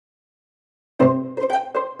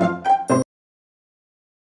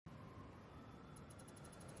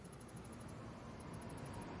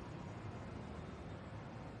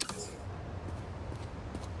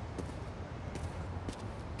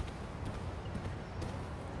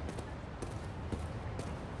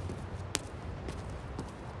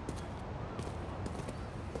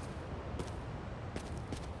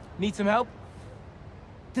Need some help?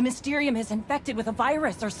 The Mysterium is infected with a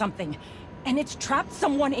virus or something, and it's trapped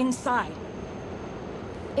someone inside.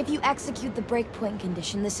 If you execute the breakpoint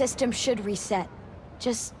condition, the system should reset.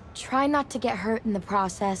 Just try not to get hurt in the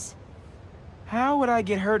process. How would I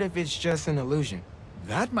get hurt if it's just an illusion?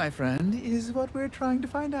 That, my friend, is what we're trying to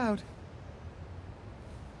find out.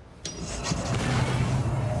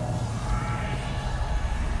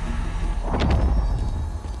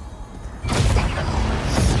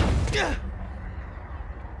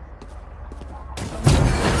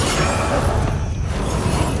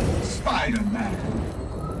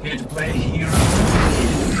 Spider-Man, here to play hero.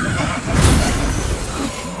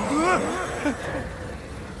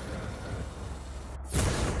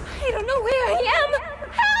 I don't know where I am!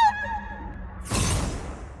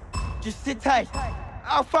 Help! Just sit tight.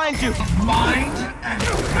 I'll find you. Mind and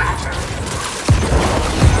matter.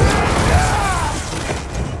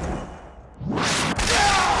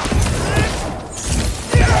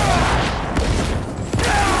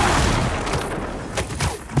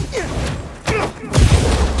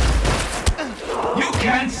 You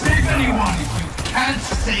can't save anyone if you can't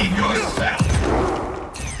save yourself.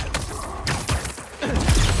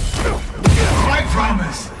 I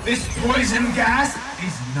promise, this poison gas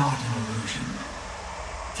is not an illusion.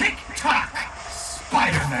 Tick-tock,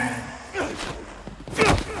 Spider-Man!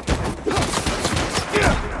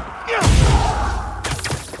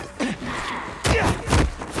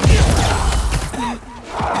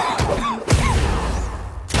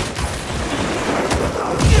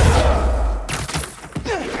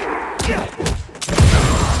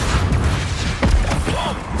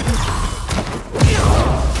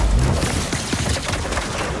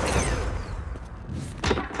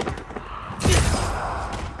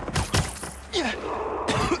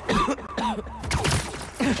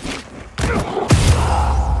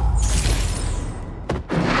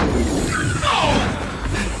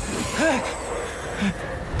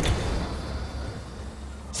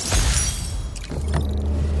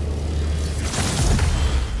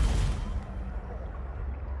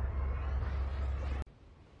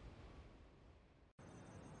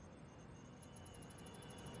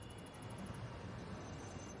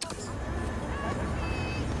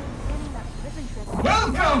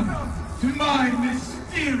 Welcome to my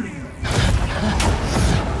Mysteriums!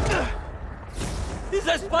 Is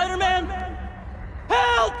that Spider-Man?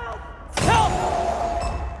 Help! Help!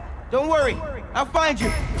 Don't worry, I'll find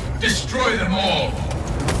you. Destroy them all!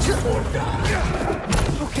 Or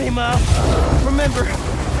die. Okay, Miles. Remember,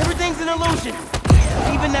 everything's an illusion.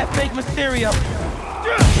 Even that fake Mysterio.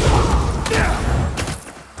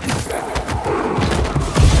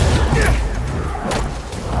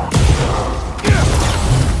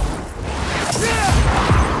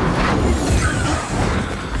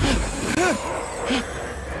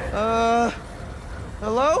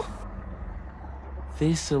 Hello?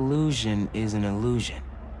 This illusion is an illusion.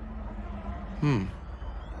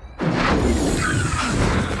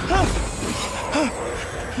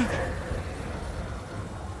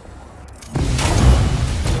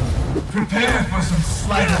 Prepare for some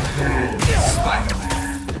sleight of hand,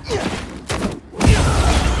 Spider-Man.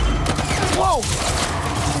 Whoa!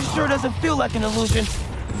 This sure doesn't feel like an illusion.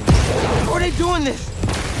 How are they doing this?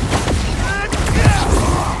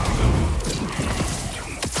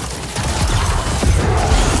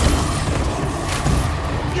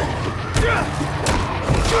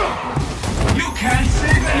 You can't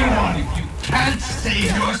save anyone if you can't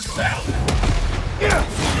save yourself.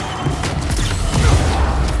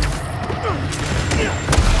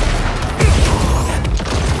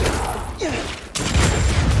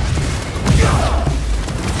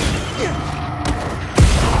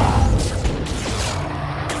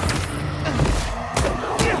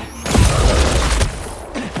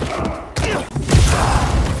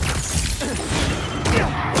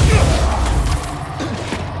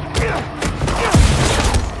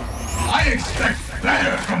 I expect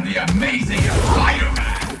better from the amazing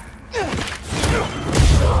Spider-Man!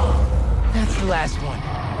 That's the last one.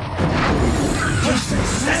 Your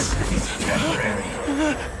success is temporary.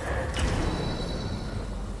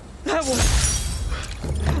 That was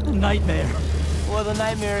a nightmare. Well, the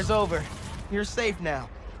nightmare is over. You're safe now.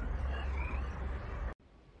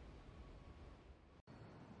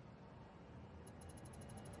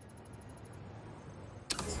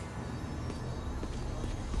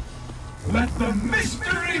 Let the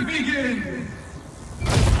mystery begin!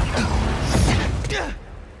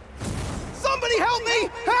 Somebody help me!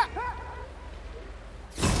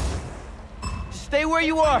 Stay where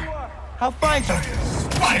you are. I'll find you.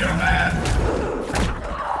 Spider-Man!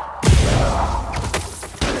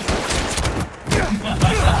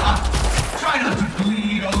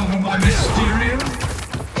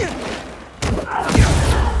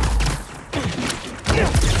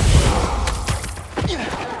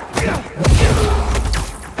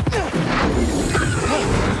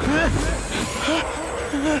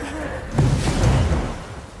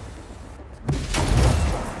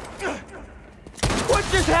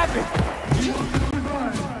 just happened? You'll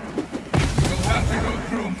have to go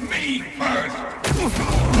through me first.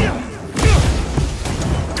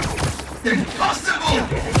 Impossible!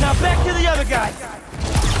 Now back to the other guy.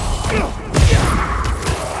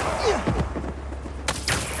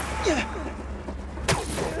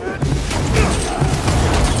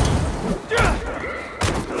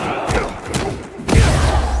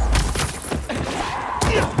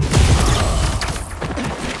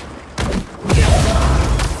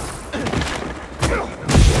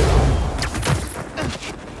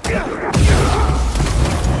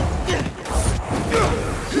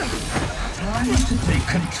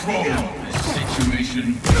 Control this situation.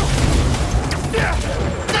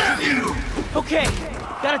 Damn you! Okay,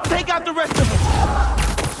 gotta take out the rest of them.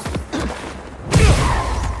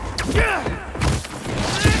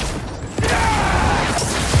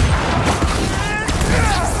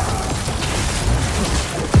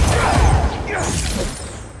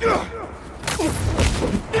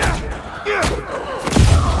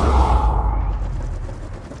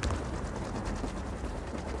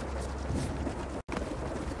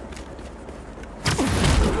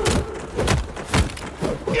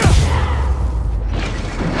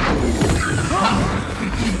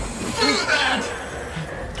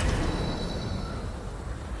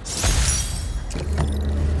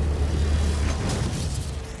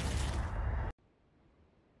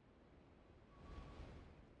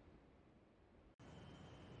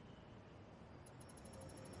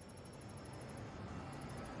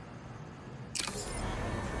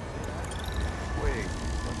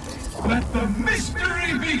 Let the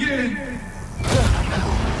mystery begin!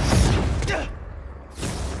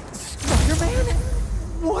 Spider-Man?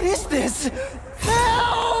 What is this?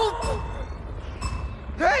 Help!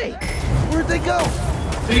 Hey! Where'd they go?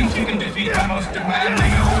 Think you can defeat my most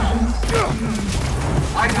demanding illusions?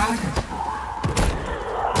 I got it.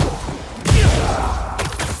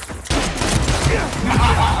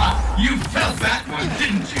 You felt that one,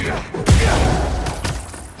 didn't you?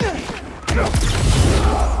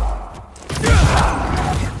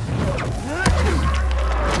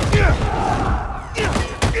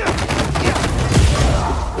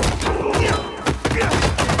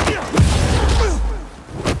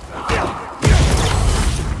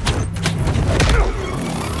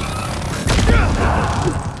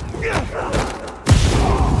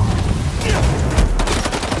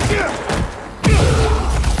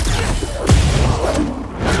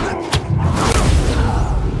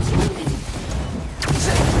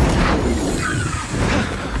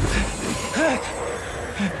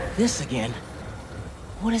 This again?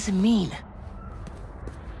 What does it mean?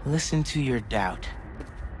 Listen to your doubt.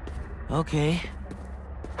 Okay.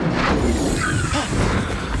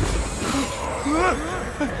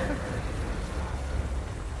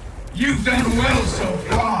 You've done well so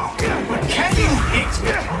far, but can you hit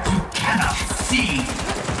what you cannot see?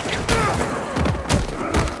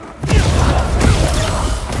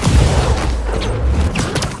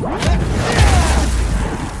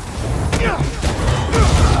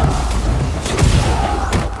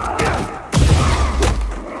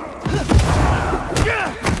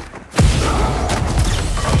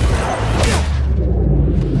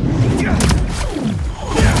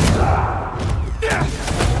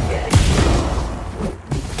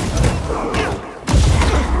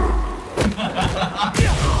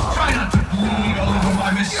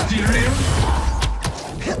 Mysteriums?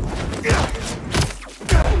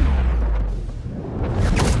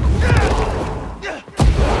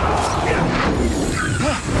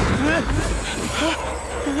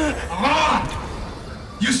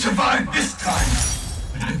 You survived this time,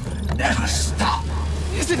 but I will never stop.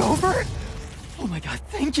 Is it over? Oh my god,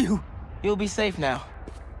 thank you. You'll be safe now.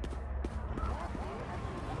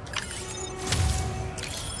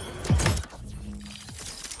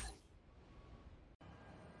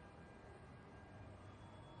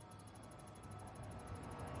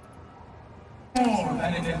 More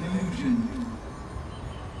than an illusion.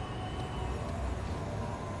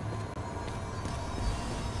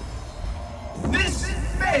 This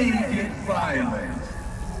may get violent.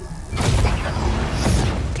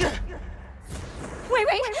 Wait,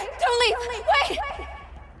 don't leave! Wait!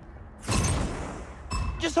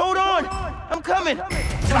 Just hold on! I'm coming!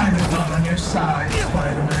 Time is not on your side,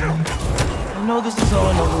 Spider-Man. I know this is all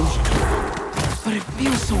an illusion, but it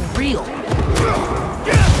feels so real.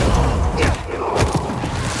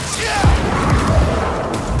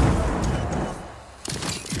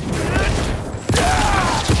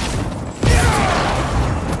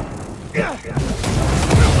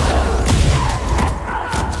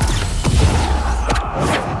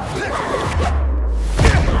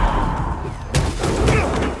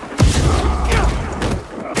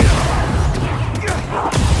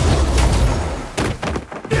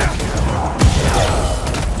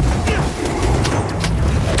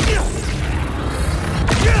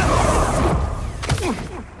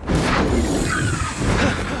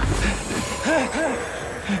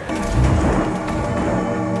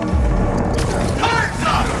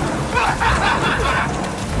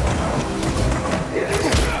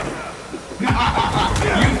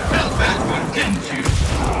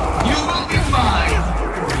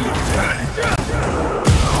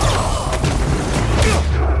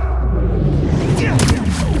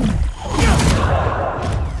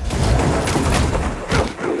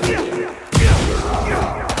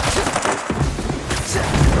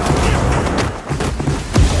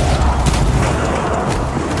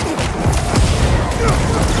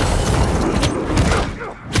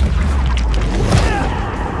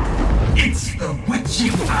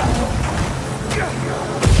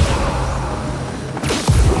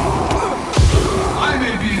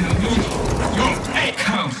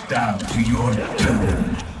 bow to your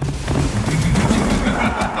doom.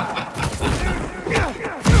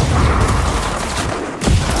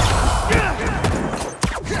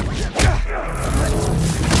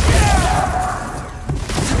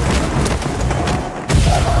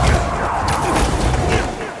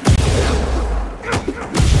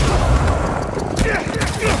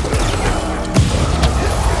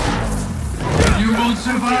 You won't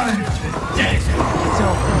survive the death.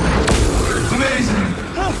 Amazing!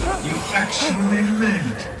 You actually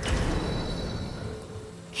lived.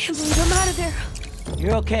 Can't believe I'm out of there.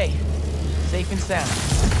 You're okay. Safe and sound.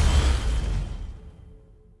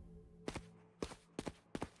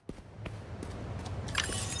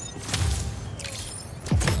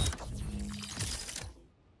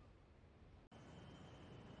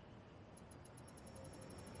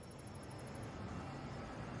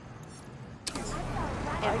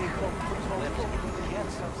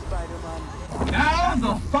 Now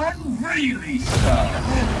the fun really starts.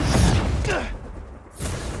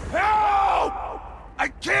 Help! I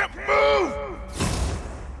can't move!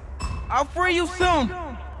 I'll free you soon!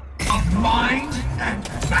 Of mind and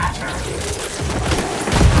matter.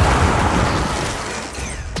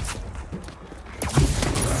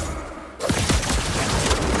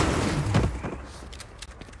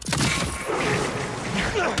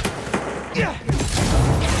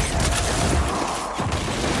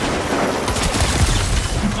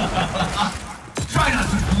 Try not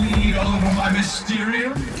to bleed all over my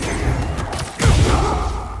Mysterium.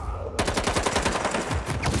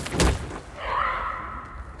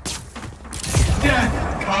 Death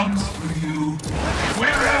comes for you,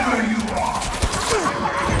 wherever you are.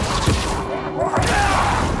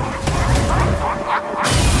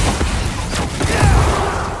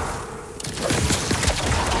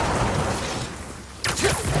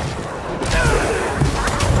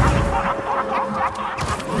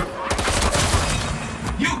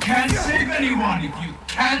 You can't save anyone if you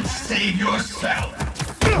can't save yourself.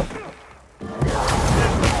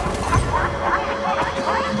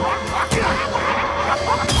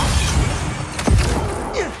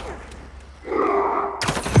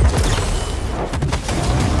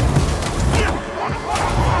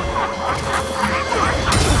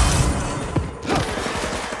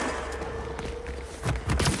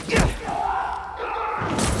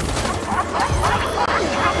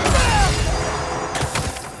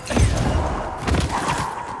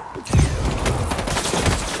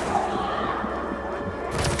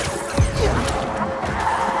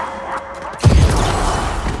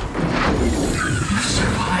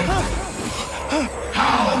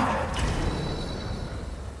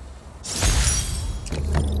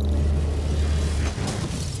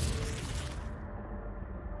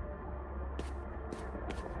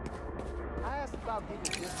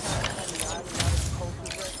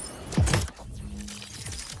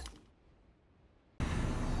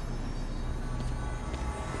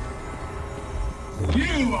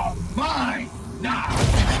 You are mine now!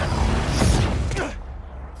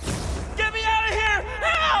 Get me out of here!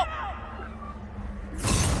 Help!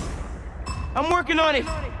 I'm working on it!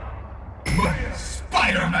 But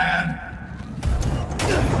Spider-Man!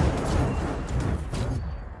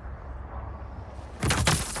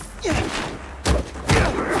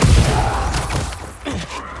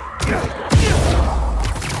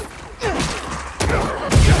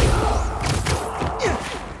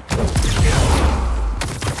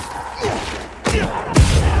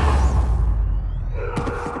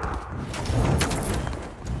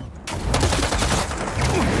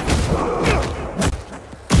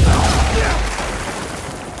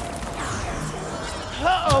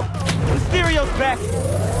 Back.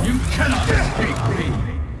 You cannot escape me!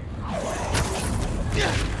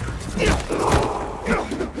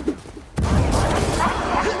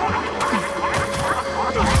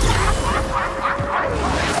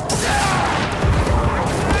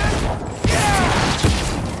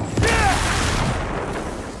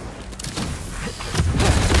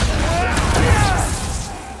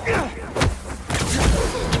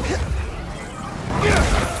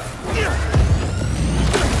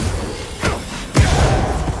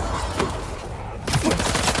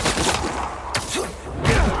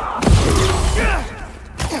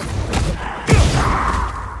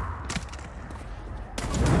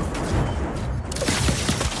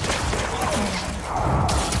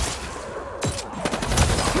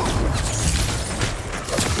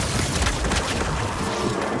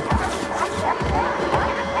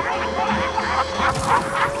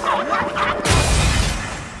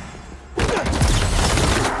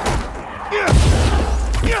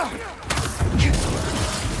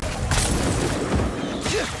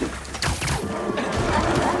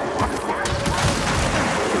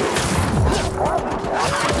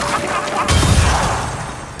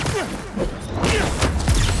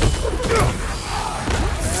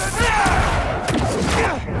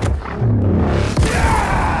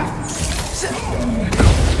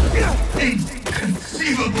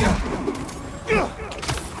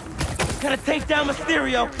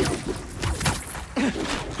 Next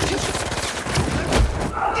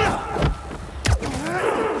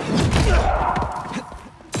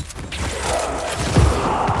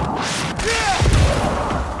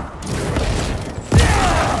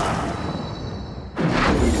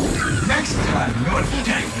time, your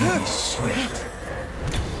death will be swift.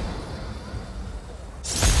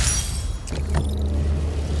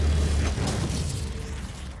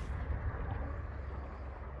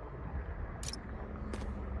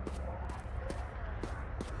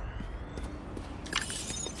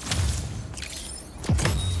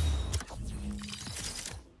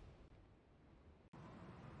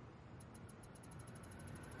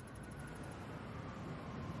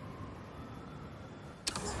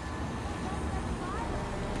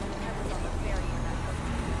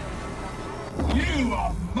 You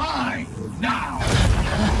are mine now!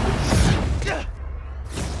 Get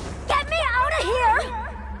me out of here!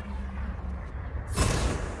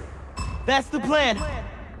 That's the plan.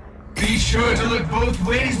 Be sure to look both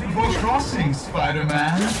ways before crossing,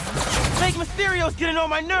 Spider-Man. Fake Mysterios getting on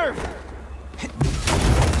my nerves.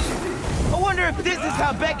 I wonder if this is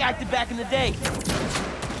how Beck acted back in the day.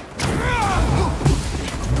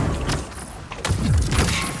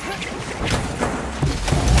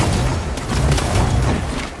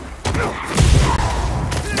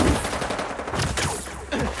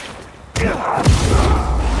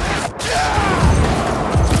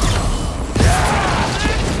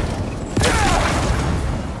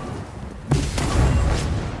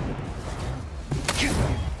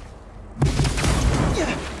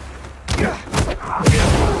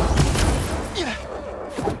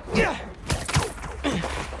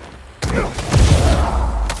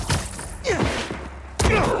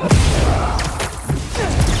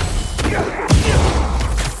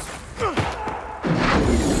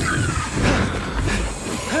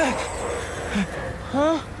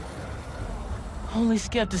 Huh? Only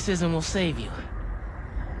skepticism will save you.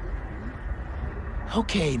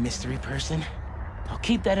 Okay, mystery person. I'll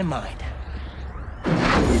keep that in mind.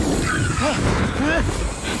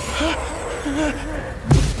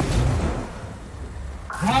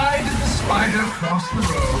 Why did the spider cross the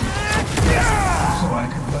road? So I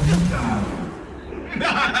could let him down.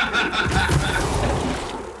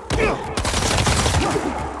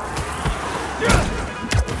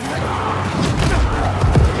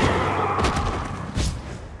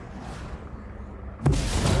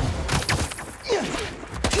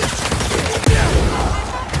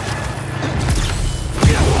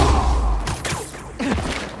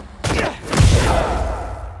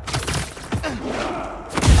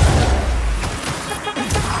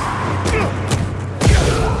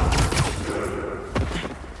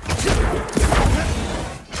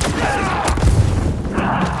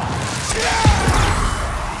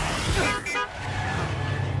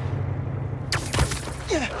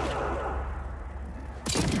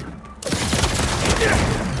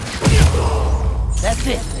 That's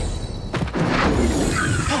it.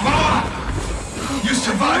 Come on! You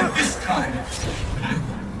survived this time. I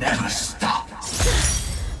will never stop.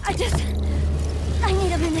 I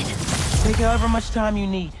need a minute. Take however much time you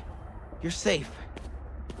need. You're safe.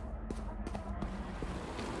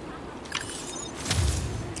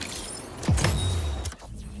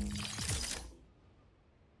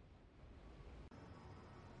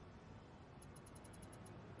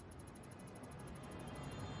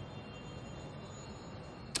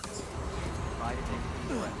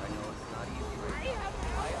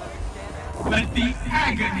 Let the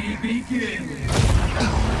agony begin.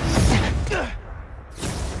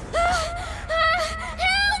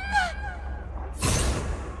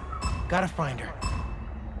 Gotta find her.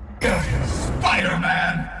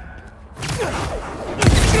 Spider-Man!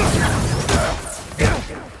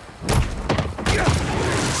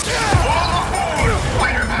 All aboard,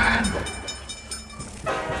 Spider-Man!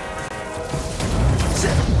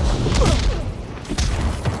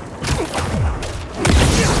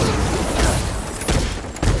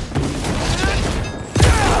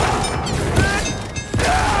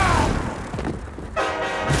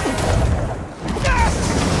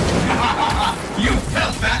 You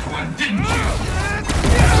felt that one, didn't you?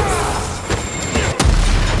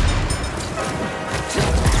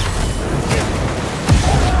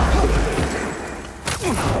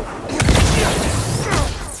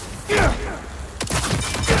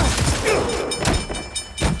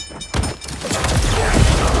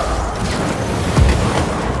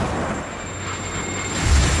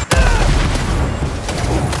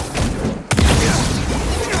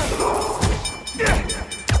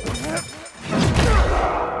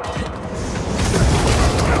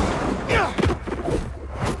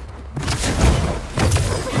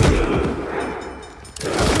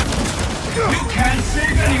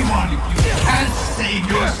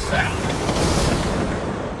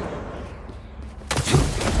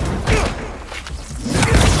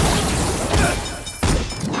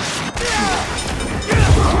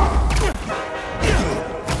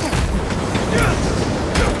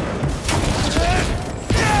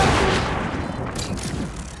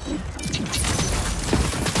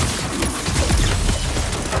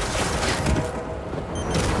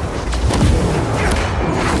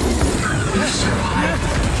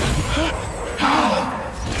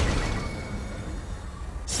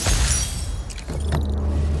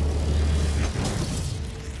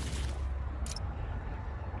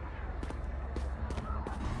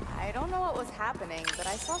 I don't know what was happening, but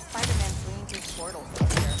I saw Spider-Man swinging his portals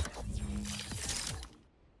earlier.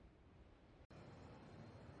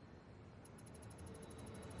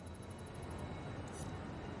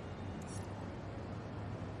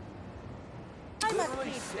 I must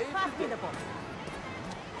be hospitable.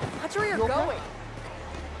 Watch where you're going.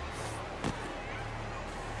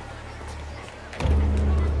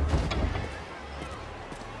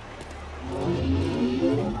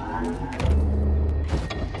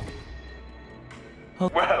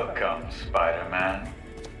 Welcome, Spider-Man.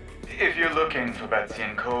 If you're looking for Betsy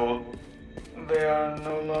and Cole, they are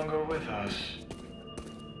no longer with us.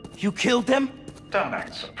 You killed them? Don't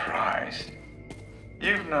act surprised.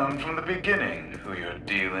 You've known from the beginning who you're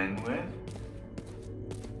dealing with.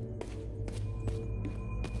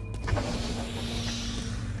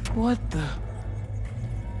 What the...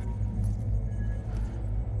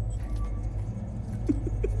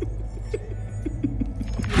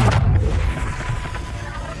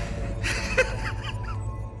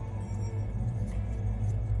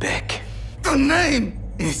 Beck. The name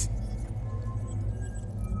is...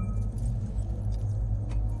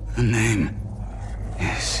 The name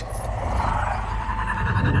is...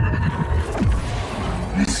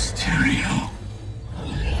 Mysterio.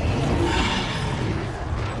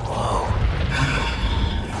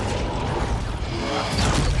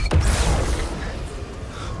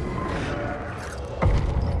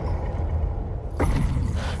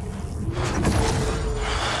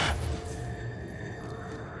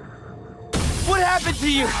 What happened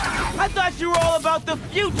to you? I thought you were all about the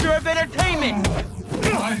future of entertainment!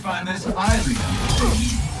 I find this highly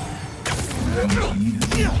unfitting.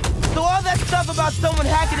 So all that stuff about someone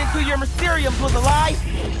hacking into your Mysteriums was a lie?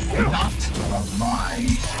 Not a lie.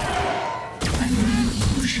 An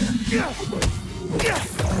illusion.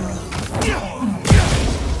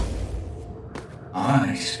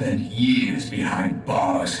 I spent years behind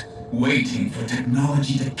bars, waiting for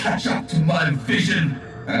technology to catch up to my vision.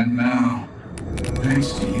 And now,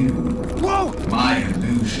 thanks to you, Whoa! my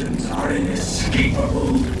illusions are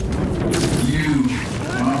inescapable. You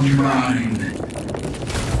are mine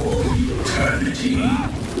for eternity.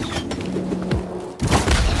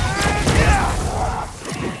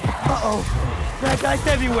 Uh-oh. Bad guys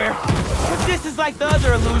everywhere. But this is like the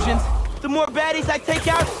other illusions. The more baddies I take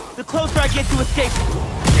out, the closer I get to escape.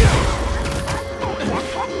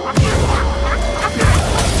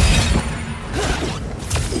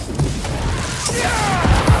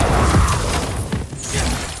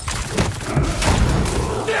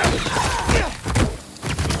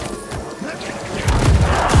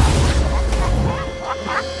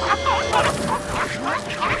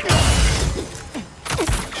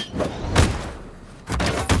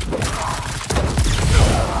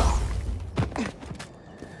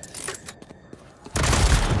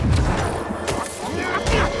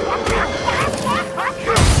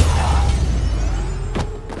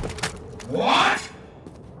 What?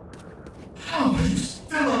 How are you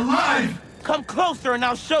still alive? Come closer and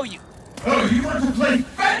I'll show you. Oh, you want to play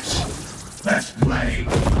fetch? Let's play.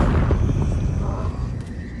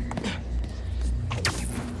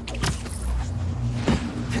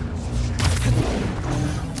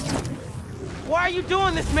 Why are you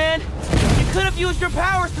doing this, man? You could have used your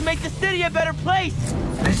powers to make the city a better place.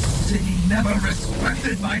 This city never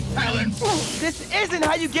respected my talents. This isn't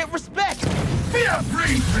how you get respect. Fear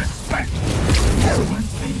breeds respect.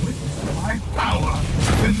 Once they witness my power,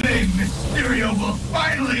 the name Mysterio will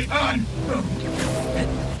finally earn.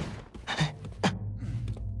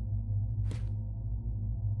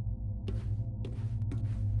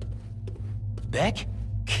 Beck?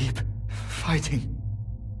 Keep fighting.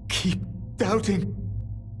 Keep doubting.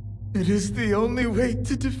 It is the only way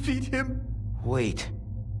to defeat him. Wait.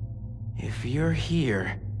 If you're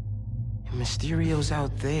here, and Mysterio's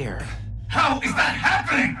out there... How is that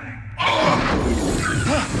happening?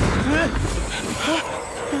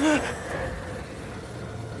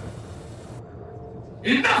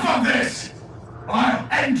 Enough of this! I'll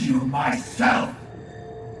end you myself!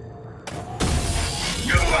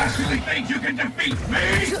 You actually think you can defeat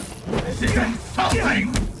me? This is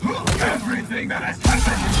insulting! Everything that has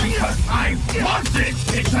happened is because I wanted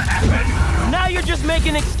it to happen! Now you're just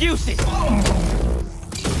making excuses!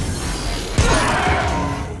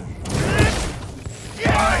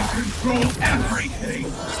 I control everything!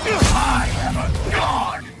 I am a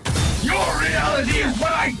god! Your reality is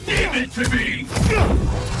what I deem it to be!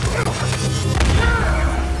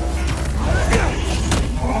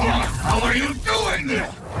 How are you doing this?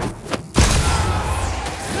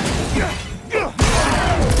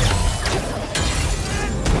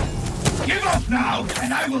 Give up now,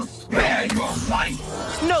 and I will spare your life!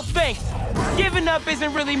 No No thanks. Giving up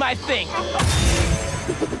isn't really my thing.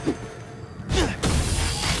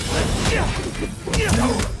 No!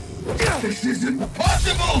 This is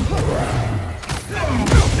impossible!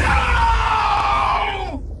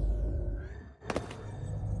 No!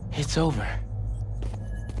 It's over.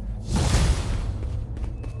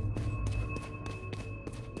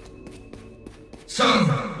 So,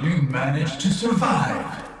 you managed to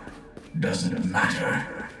survive. Doesn't matter.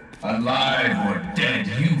 Alive or dead,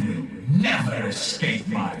 you will never escape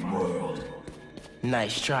my world.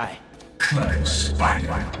 Nice try. Clever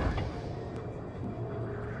spider.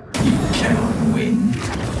 You cannot win.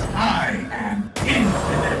 I am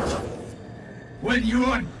infinite. When you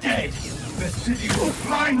are dead, the city will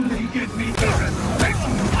finally give me the respect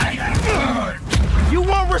I have earned. You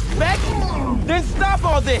want respect? Then stop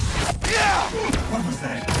all this! What was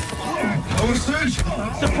that? Power surge?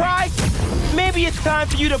 Surprise? Maybe it's time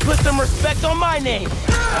for you to put some respect on my name.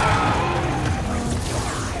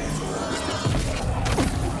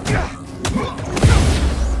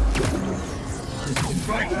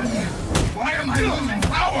 Why am I losing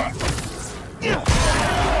power?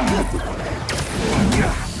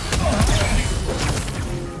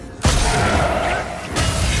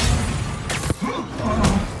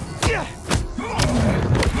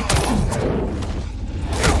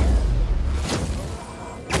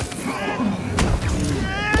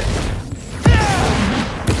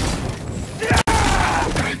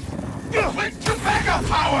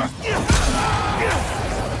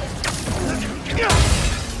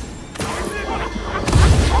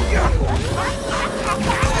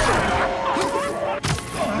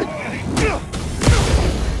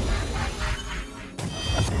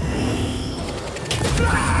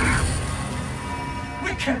 We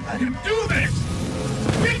can't let him do this!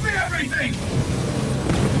 Give me everything!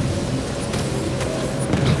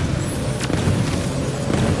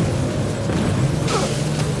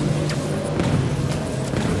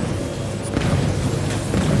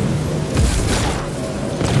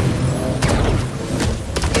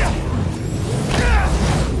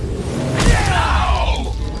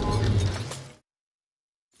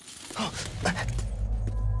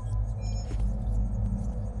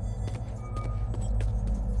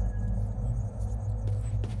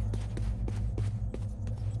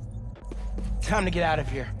 Time to get out of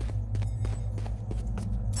here.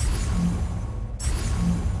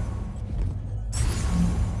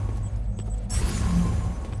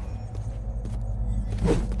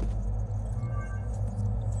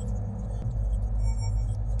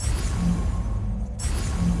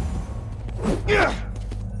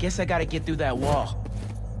 Guess I gotta get through that wall.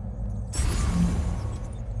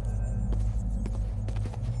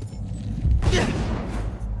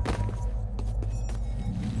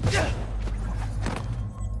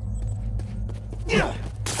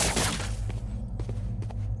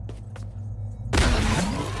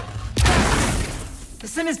 The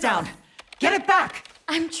sim is down. Get it back!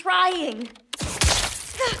 I'm trying.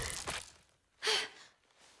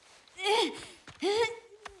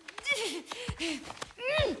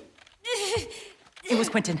 It was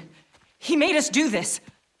Quentin. He made us do this.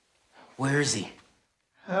 Where is he?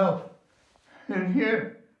 Help. In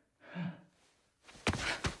here.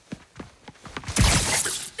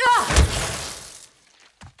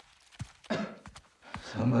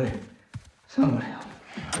 Somebody help.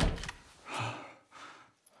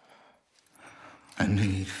 I knew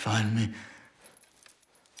you'd find me.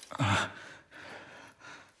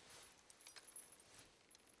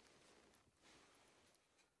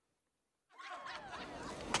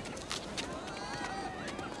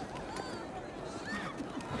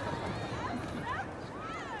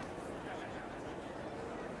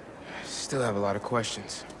 Still have a lot of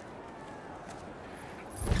questions.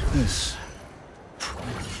 This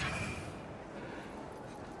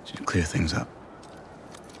should clear things up.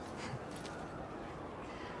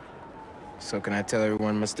 So can I tell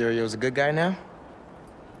everyone Mysterio's a good guy now?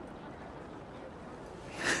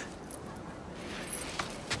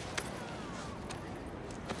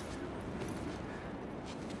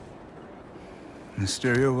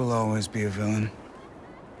 Mysterio will always be a villain.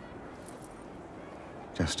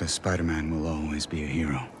 Just as Spider-Man will always be a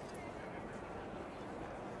hero.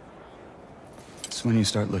 It's when you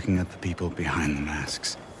start looking at the people behind the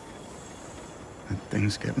masks that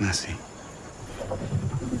things get messy.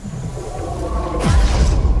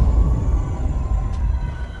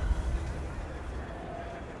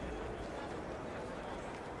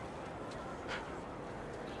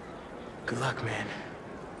 Good luck, man.